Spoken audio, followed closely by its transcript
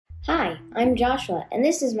Hi, I'm Joshua, and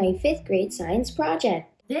this is my 5th grade science project.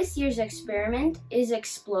 This year's experiment is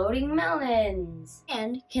exploding melons.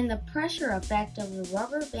 And can the pressure effect of the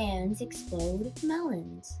rubber bands explode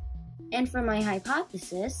melons? And for my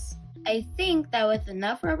hypothesis, I think that with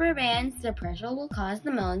enough rubber bands, the pressure will cause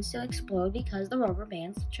the melons to explode because the rubber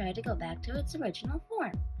bands will try to go back to its original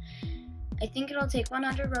form. I think it'll take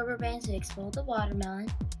 100 rubber bands to explode the watermelon,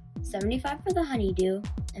 75 for the honeydew,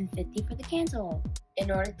 and 50 for the cantaloupe. In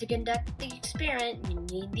order to conduct the experiment, you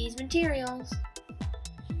need these materials.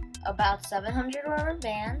 About 700 rubber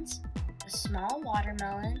bands, a small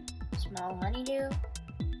watermelon, small honeydew,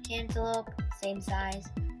 cantaloupe, same size,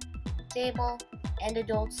 table, and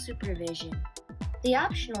adult supervision. The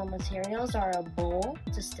optional materials are a bowl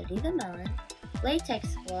to steady the melon,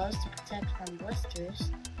 latex gloves to protect from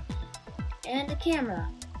blisters, and a camera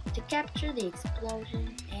to capture the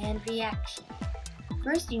explosion and reaction.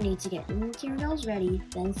 First, you need to get the materials ready,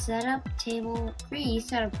 then set up table. 3.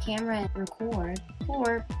 Set up camera and record.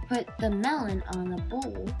 4. Put the melon on the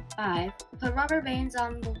bowl. 5. Put rubber bands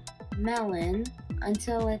on the melon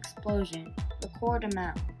until explosion. Record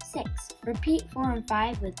amount. 6. Repeat 4 and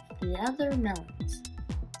 5 with the other melons.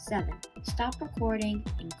 7. Stop recording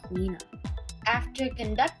and clean up. After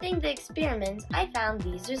conducting the experiments, I found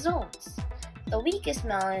these results. The weakest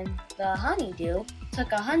melon, the honeydew,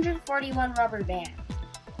 took 141 rubber bands.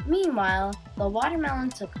 Meanwhile, the watermelon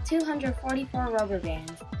took 244 rubber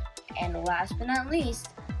bands. And last but not least,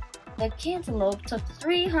 the cantaloupe took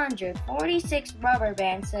 346 rubber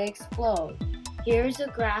bands to explode. Here's a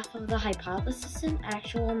graph of the hypothesis and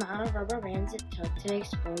actual amount of rubber bands it took to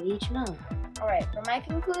explode each melon. Alright, for my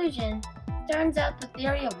conclusion, turns out the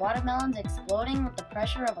theory of watermelons exploding with the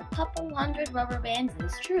pressure of a couple hundred rubber bands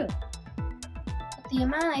is true. But the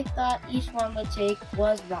amount I thought each one would take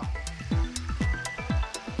was wrong.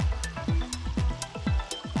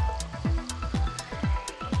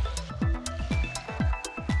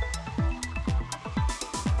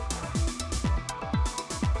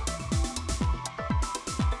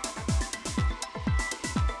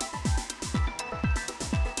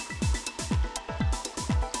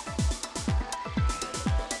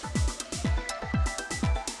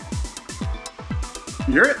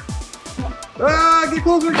 You hear it? Ah, get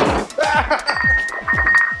closer! Ah!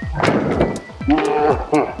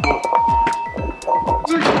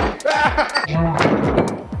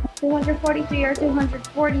 243 or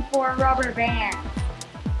 244 rubber bands.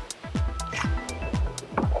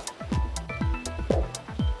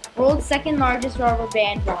 World's second largest rubber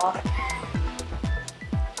band ball.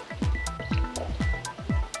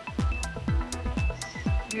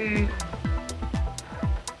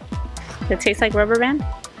 Does it taste like rubber band?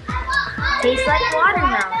 Tastes like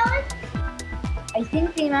watermelon. I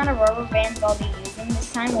think the amount of rubber bands I'll be using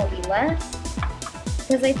this time will be less,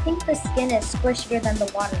 because I think the skin is squishier than the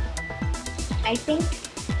watermelon. I think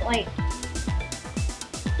like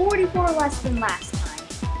 44 less than last time.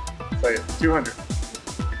 Say it, 200.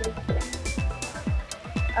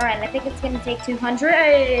 Alright, I think it's going to take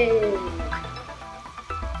 200.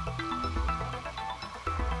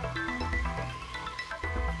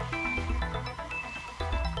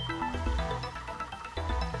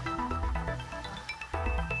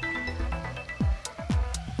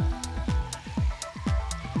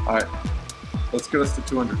 Alright, let's get us to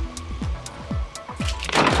 200.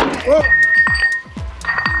 Whoa!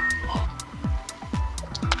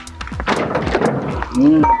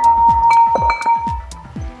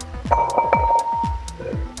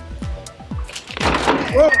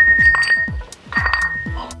 Whoa!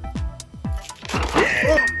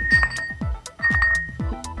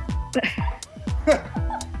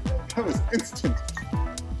 That was instant.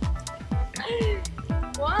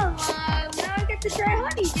 Well, now I get to try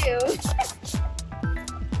honeydew.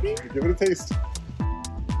 Give it a taste.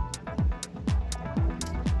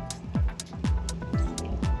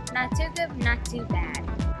 Not too good, not too bad.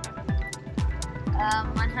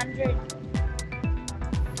 100.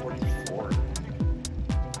 44.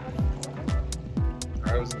 I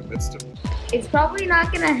was in the midst of it. It's probably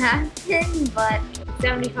not gonna happen, but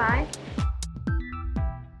 75.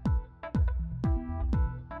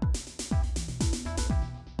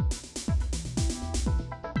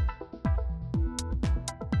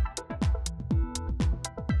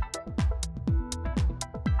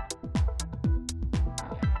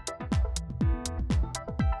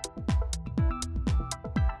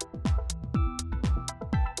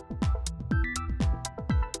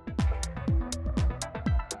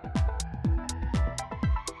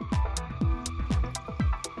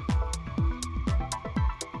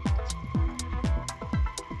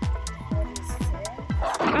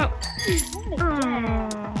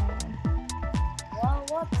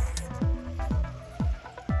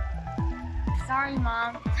 Sorry,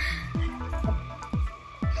 Mom.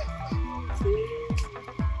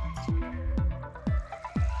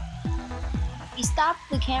 We stopped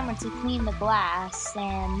the camera to clean the glass,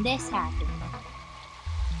 and this happened.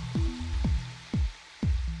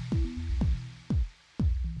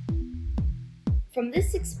 From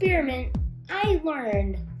this experiment, I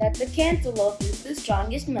learned that the cantaloupe is the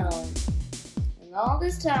strongest melon. And all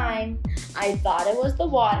this time, I thought it was the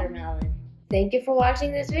watermelon. Thank you for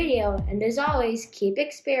watching this video, and as always, keep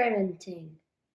experimenting.